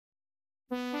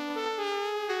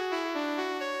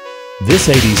This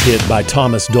 80s hit by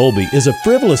Thomas Dolby is a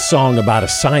frivolous song about a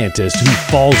scientist who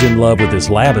falls in love with his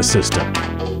lab assistant.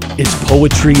 It's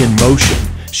poetry in motion.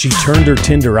 She turned her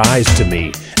tender eyes to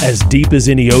me, as deep as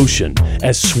any ocean,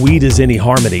 as sweet as any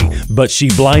harmony, but she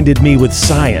blinded me with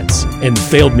science and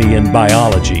failed me in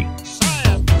biology.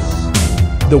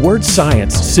 The word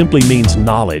science simply means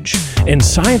knowledge, and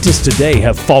scientists today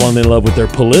have fallen in love with their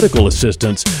political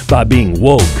assistants by being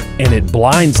woke, and it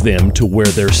blinds them to where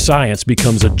their science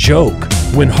becomes a joke.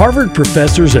 When Harvard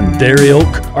professors and their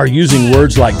ilk are using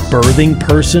words like birthing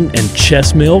person and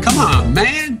chest milk, come on,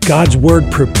 man! God's word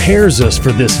prepares us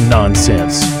for this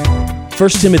nonsense. 1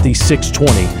 Timothy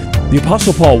 6:20, the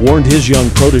Apostle Paul warned his young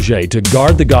protege to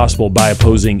guard the gospel by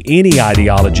opposing any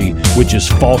ideology which is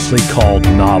falsely called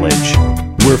knowledge.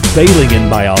 We're failing in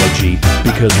biology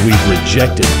because we've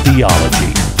rejected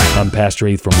theology. I'm Pastor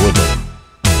Heath from Woodland.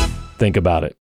 Think about it.